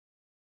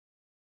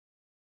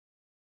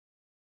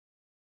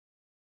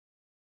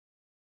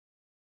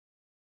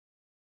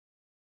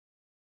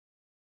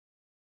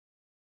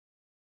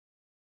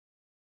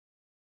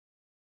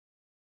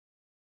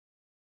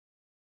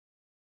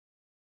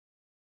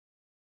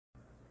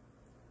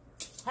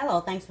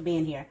Hello, thanks for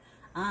being here.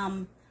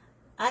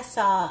 I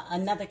saw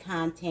another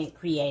content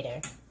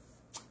creator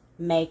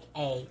make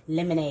a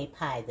lemonade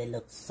pie that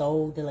looked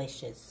so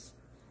delicious.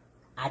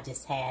 I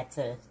just had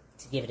to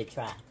give it a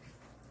try.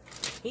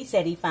 He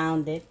said he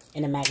found it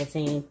in a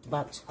magazine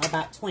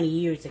about 20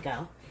 years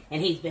ago,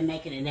 and he's been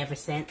making it ever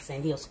since,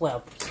 and he'll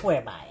swear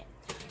by it.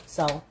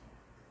 So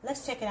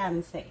let's check it out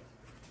and see.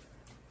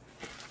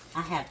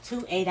 I have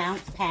 2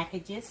 8-ounce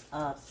packages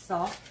of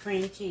soft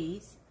cream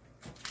cheese.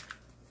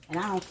 And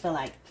I don't feel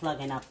like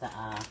plugging up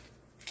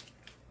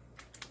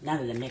none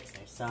of the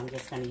mixers, so I'm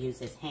just going to use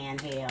this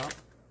handheld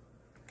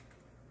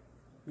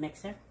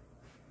mixer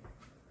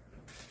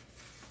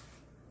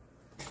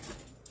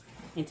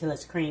until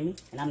it's creamy.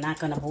 And I'm not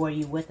going to bore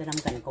you with it. I'm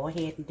going to go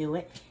ahead and do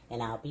it,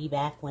 and I'll be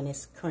back when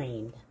it's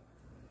creamed.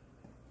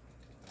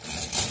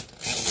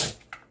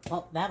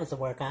 Well, that was a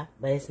workout,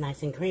 but it's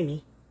nice and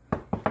creamy.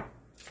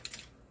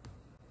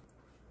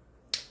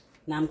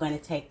 Now I'm going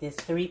to take this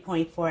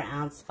 3.4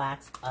 ounce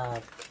box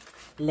of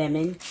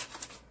lemon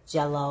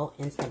Jello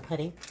instant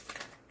pudding.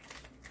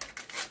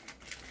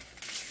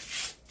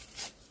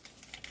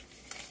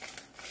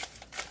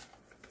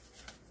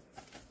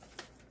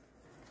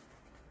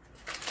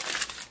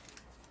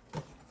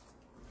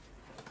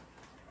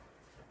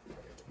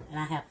 And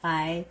I have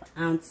 5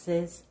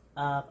 ounces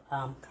of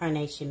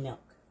carnation milk.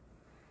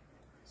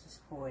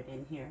 Just pour it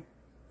in here.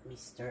 Let me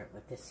stir it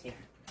with this here.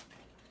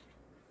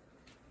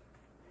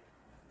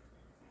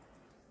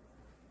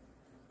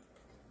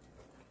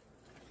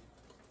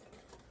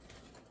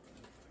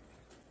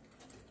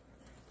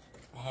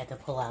 I had to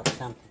pull out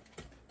something.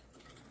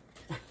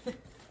 And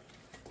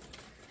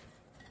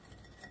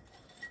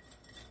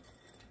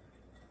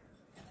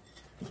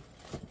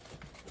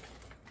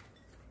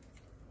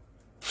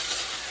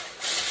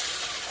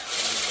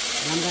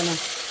I'm going to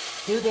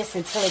do this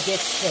until it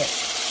gets thick.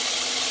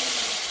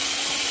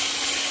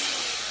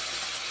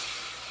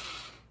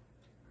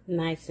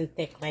 Nice and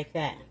thick like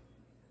that.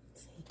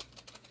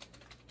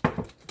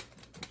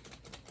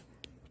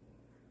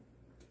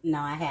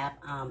 Now I have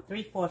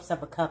 3/4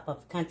 of a cup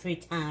of country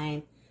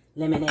thyme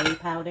lemonade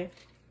powder.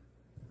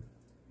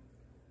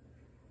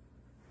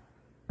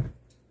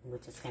 We're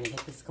just going to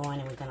get this going,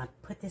 and we're going to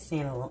put this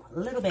in a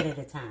little bit at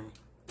a time.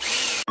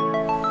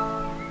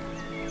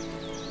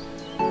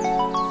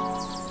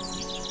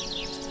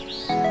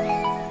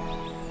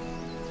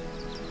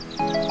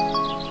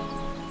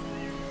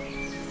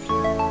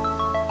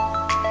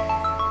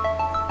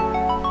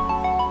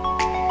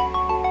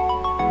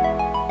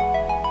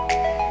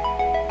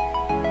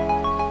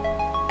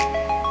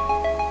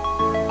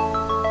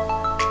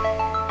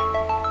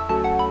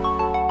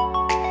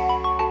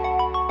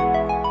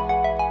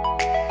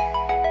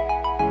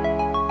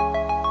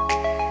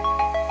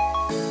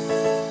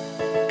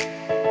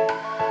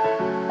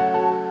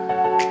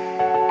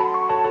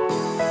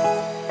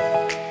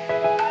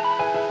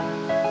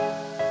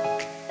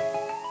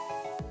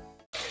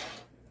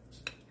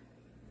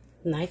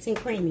 Nice and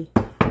creamy.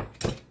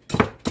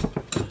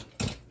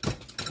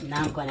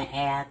 Now I'm going to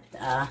add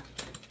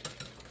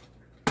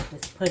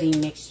this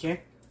pudding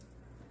mixture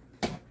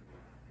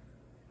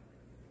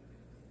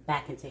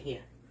back into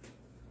here.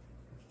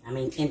 I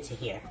mean into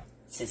here.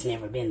 It's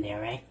never been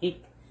there, right?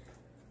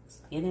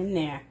 Let's get in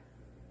there.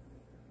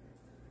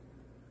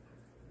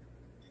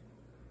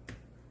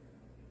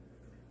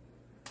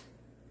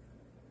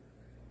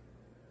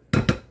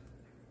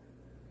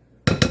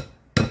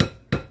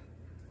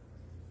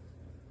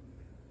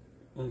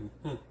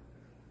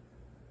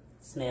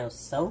 Smells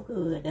so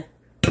good. Let's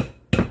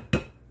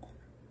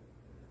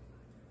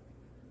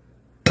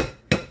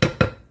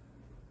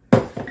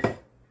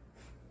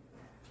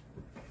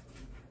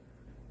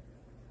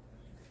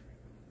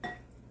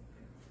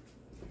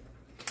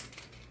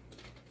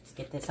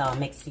get this all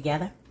mixed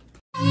together.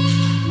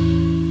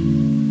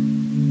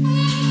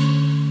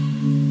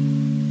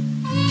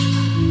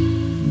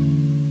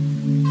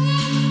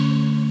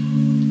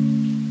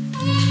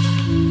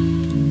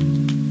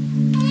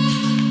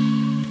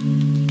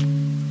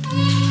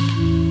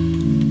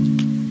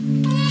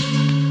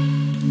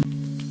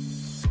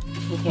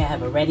 Here I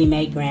have a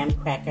ready-made graham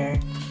cracker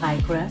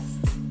pie crust.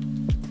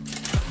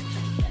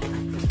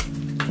 I'm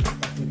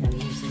going to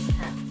use this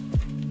top.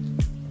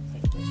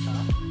 Take this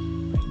off.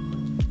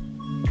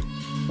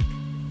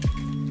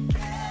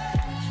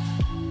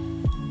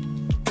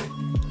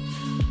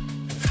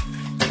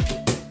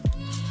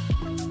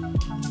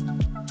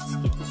 Let's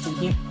get this in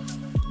here.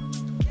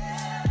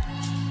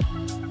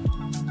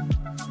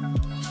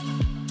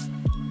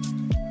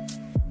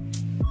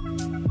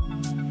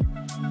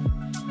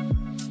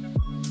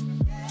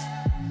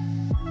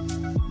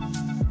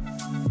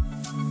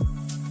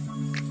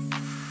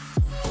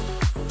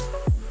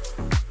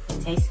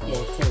 Tastes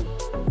good too.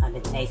 I've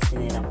been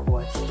tasting it, of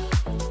course,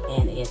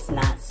 and it's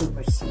not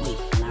super sweet,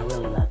 and I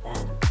really love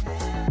that.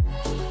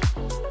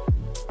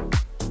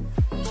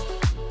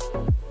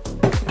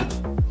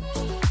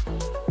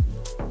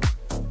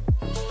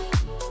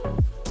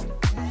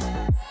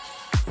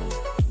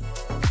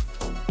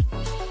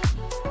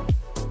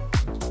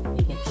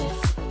 You get this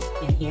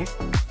in here.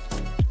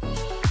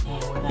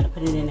 we're going to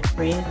put it in the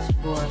fridge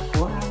for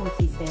 4 hours,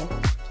 he said.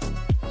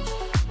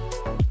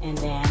 And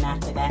then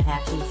after that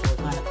happens, we're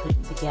going to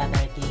put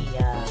together the,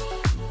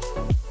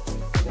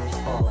 what do we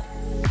call it?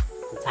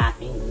 The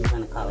topping. We're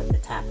going to call it the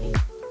topping.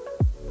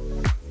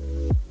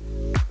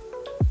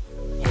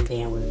 And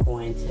then we're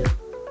going to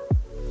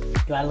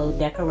do our little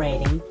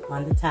decorating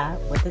on the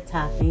top with the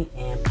topping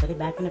and put it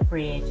back in the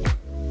fridge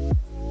and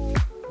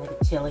let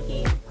it chill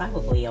again,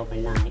 probably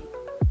overnight.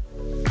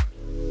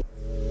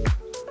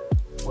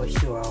 For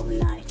sure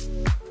overnight.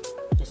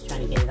 Just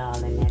trying to get it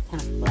all in there,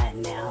 kind of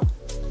flattened out.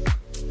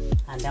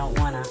 I don't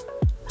want to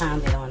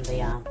pound it on the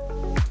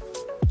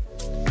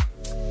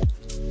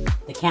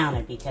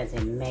counter because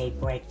it may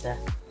break the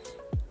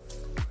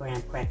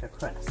graham cracker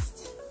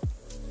crust.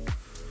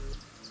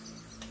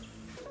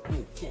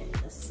 Okay,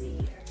 let's see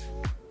here.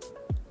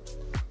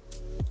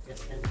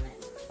 Just a minute.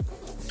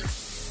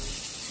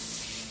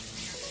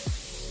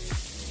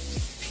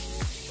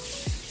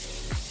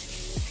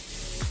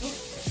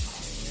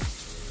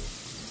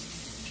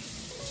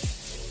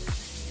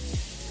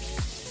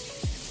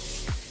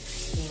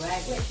 Be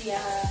right with ya.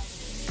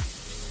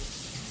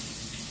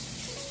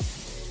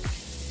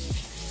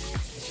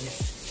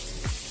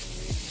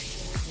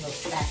 Little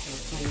spatula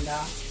cleaned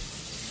off.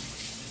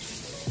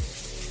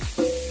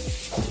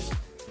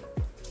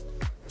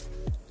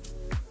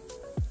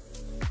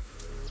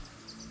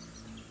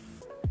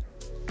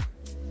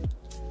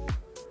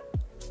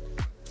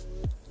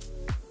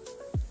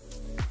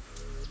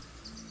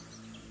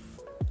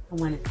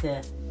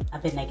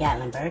 I've been to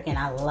Gatlinburg and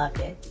I loved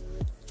it.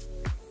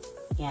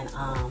 And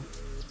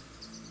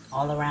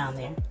all around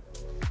there.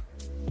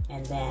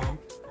 And then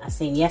I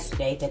seen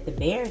yesterday that the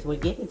bears were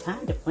getting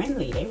kind of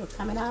friendly. They were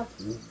coming out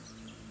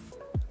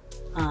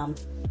and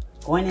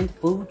going into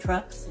food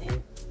trucks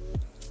and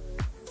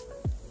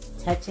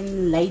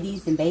touching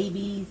ladies and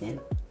babies, and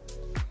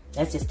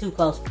that's just too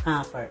close for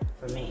comfort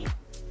for me.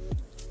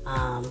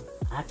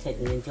 I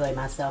couldn't enjoy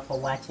myself or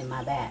watching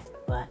my back,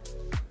 but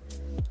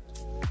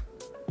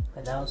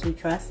for those who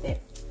trust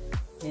it,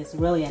 it's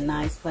really a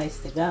nice place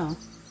to go.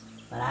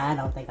 But I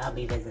don't think I'll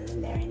be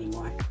visiting there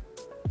anymore.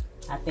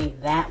 I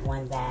think that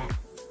one that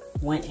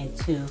went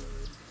into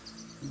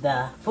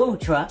the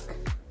food truck,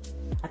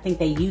 I think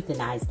they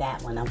euthanized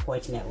that one,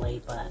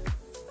 unfortunately, but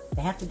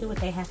they have to do what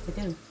they have to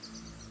do.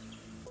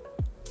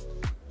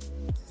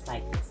 Just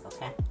like this,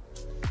 okay?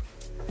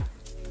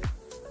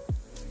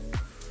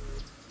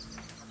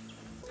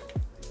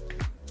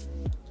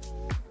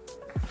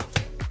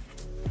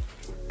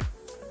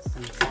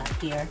 Some top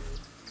here.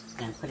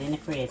 Gonna put it in the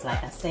fridge,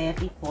 like I said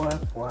before,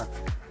 for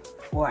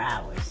 4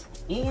 hours.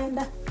 And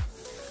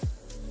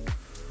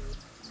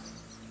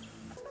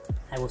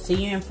I will see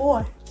you in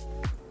 4.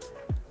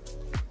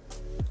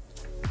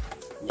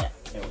 Yeah,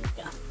 there we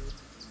go.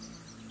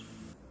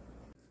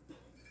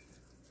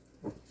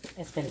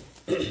 It's been,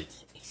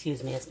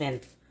 excuse me, it's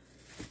been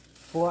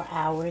 4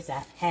 hours.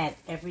 I've had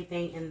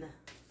everything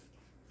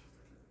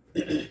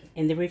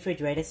in the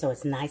refrigerator, so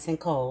it's nice and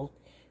cold.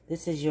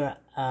 This is your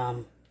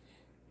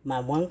my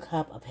 1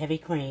 cup of heavy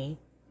cream,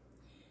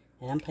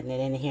 and I'm putting it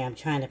in here. I'm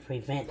trying to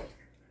prevent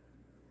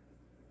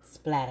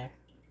splatter.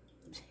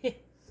 I'm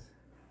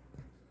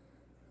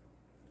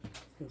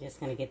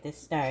just gonna get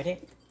this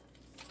started.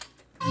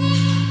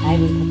 I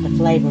even put the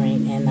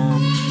flavoring in the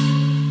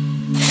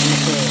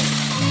fridge.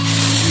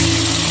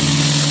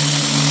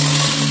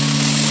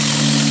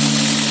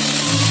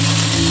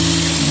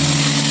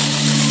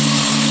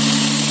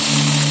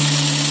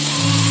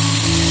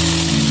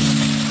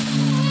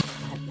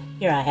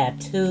 Here I have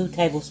 2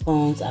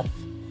 tablespoons of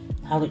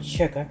powdered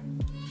sugar.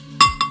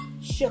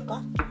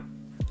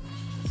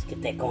 Let's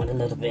get that going a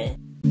little bit.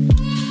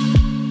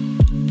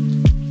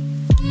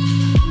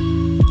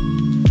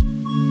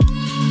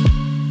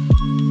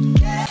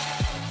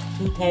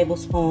 2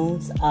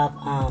 tablespoons of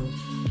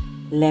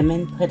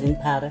lemon pudding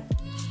powder.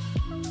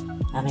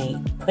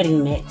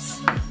 Pudding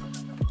mix.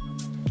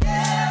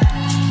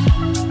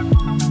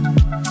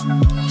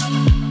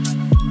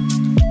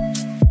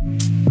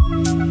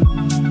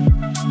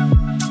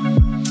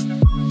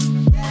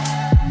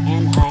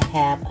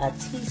 A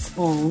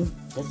teaspoon,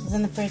 this is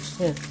in the fridge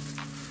too,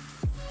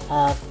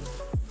 of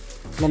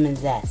lemon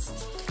zest.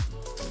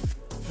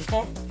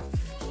 Okay?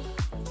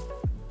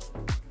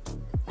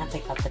 I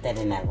think I'll put that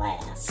in there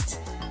last.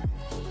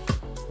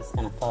 Just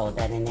gonna fold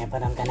that in there,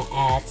 but I'm gonna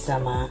add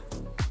some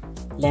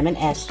lemon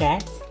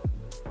extract.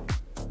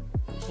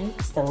 And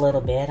just a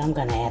little bit. I'm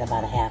gonna add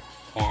about a half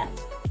cap.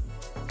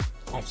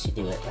 That should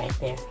do it right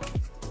there.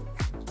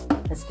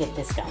 Let's get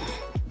this going.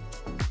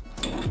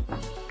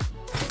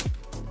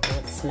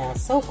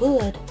 Smells so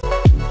good.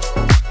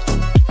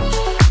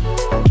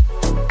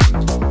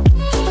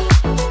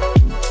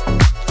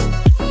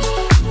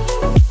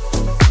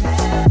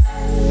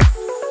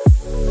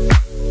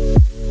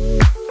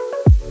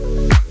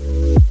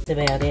 That's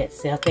about it.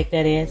 See how thick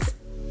that is?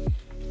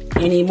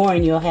 Any more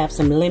and you'll have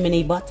some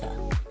lemony butter.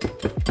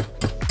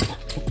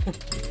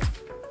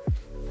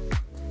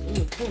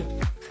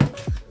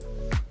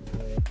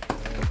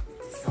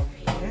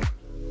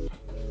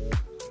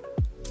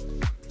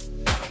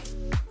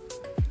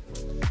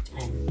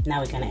 Now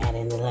we're gonna add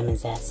in the lemon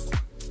zest.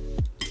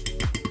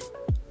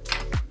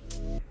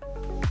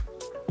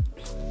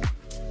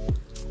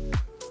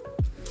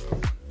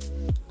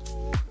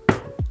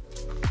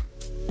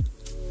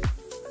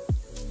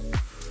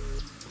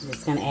 I'm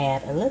just gonna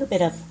add a little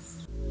bit of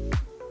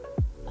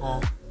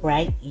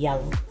bright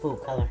yellow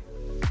food color.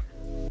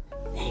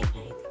 Dang, I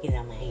hate to get it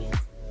on my hands.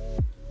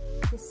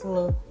 Just a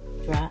little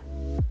drop.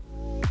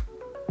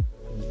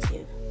 Maybe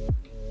two.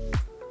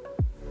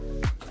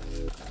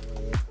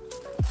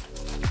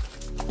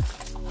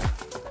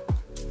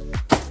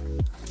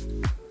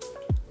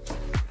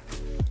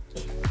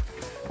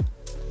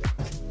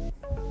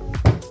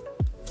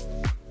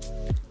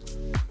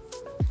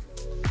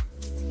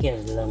 Just give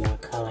it a little more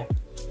color.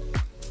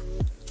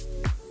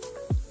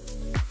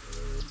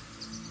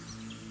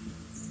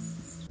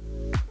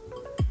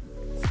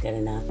 Good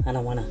enough. I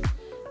don't want to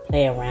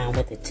play around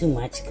with it too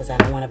much because I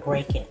don't want to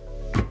break it.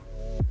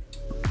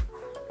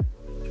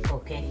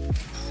 Okay.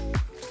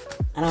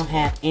 I don't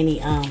have any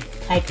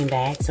piping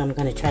bags, so I'm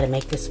going to try to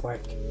make this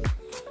work.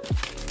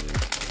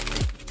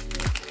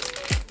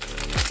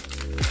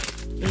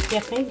 Keep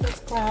your fingers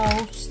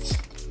crossed.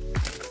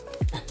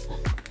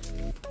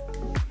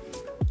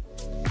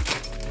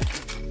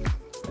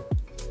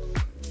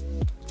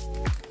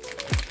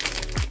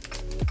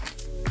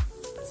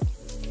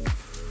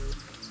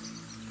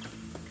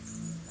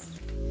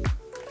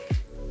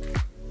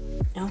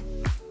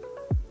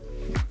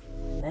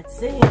 Let's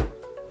see.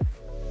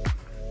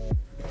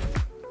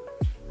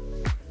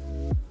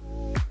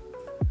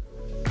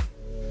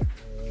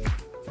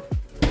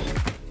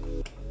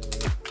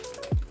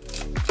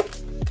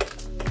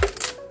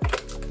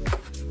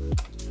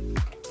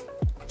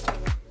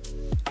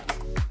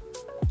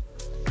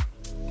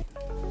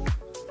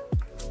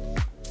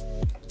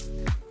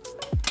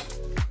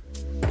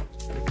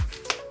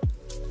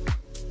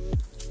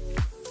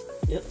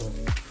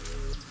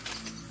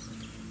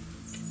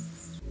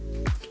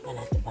 I'm gonna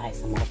have to buy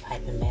some more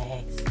piping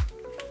bags.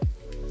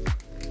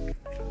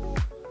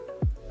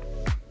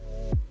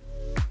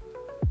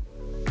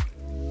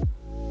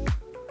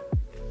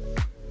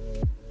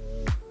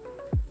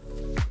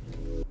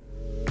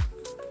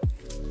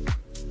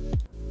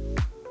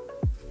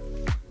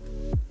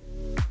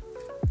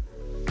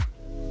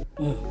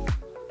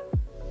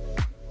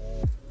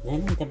 That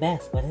ain't the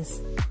best, but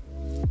it's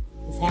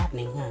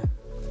happening, huh?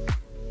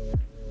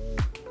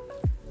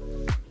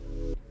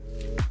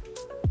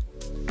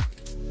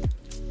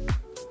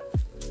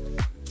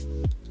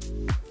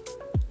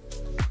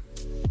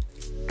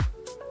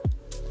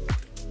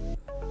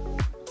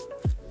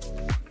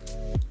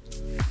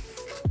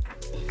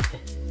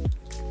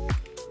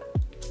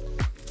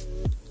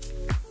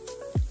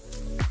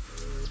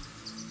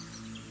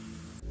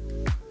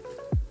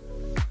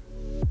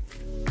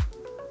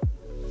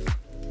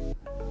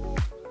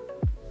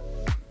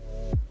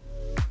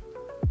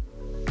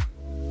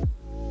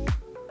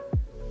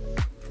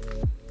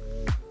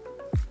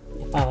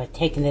 If I were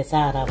taking this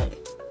out, I would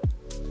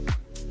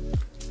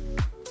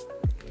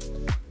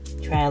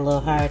try a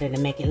little harder to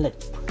make it look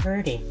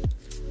pretty.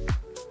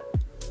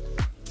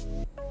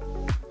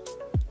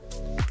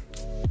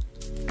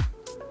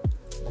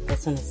 But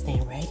this one is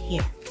staying right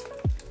here.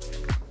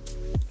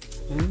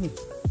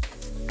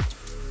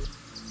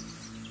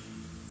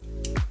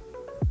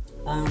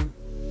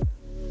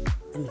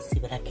 Let me see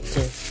what I can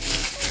do.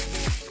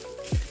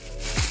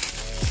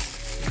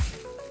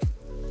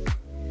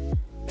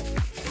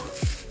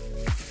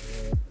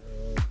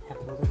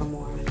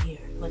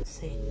 Let's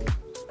see.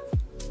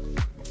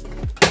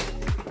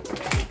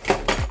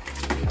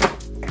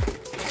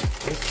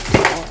 This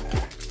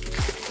water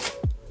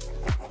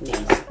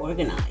needs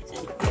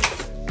organizing.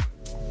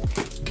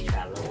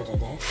 Try a little bit of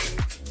this.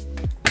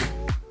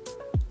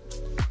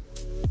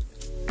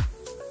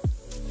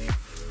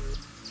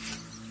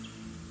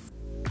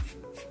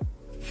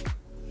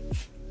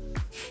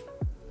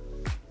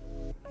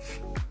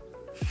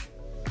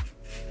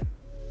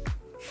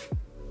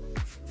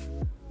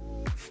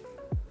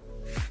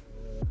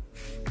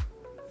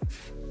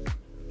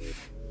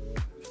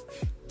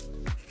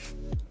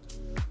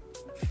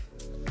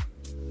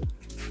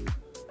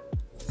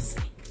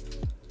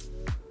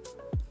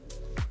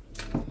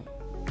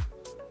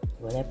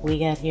 Whatever we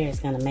got here is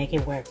going to make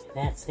it work.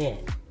 That's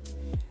it.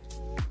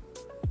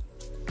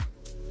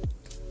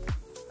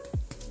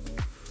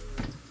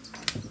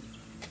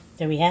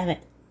 There we have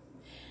it.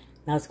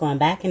 Now it's going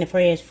back in the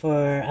fridge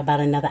for about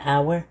another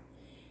hour.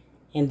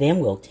 And then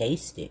we'll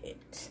taste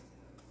it.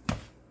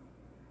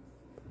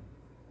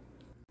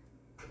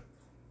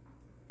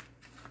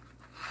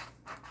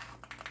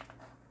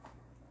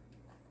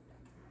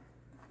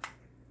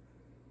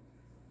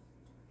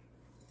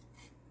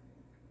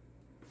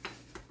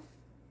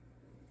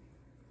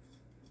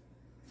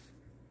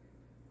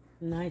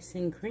 Nice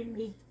and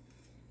creamy.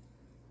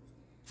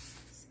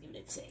 Let's give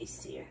it a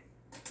taste here.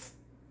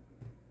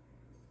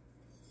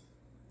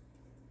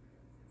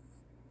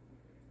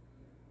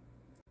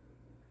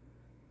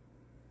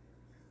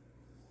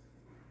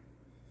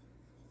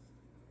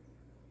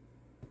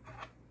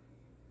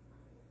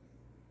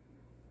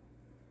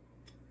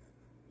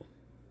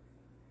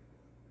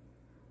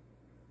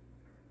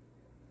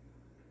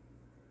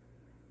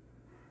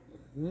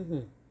 Mm-hmm.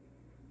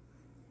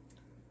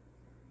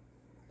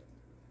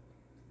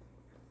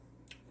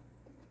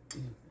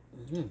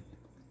 Mm-hmm.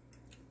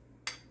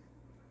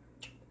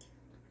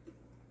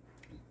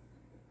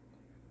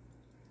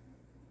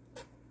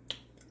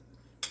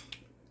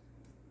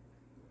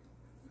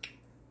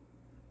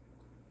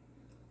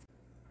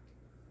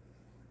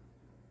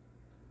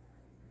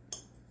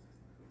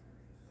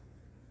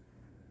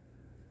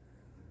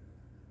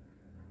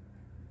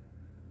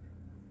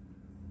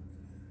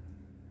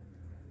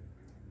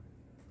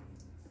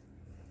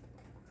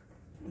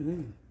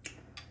 Mm.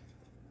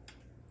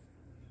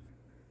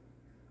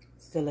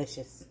 It's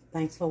delicious.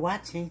 Thanks for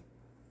watching.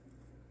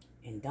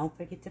 And don't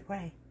forget to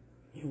pray.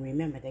 And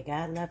remember that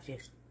God loves you.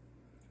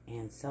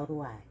 And so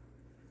do I.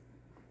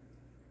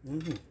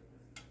 Mm-hmm.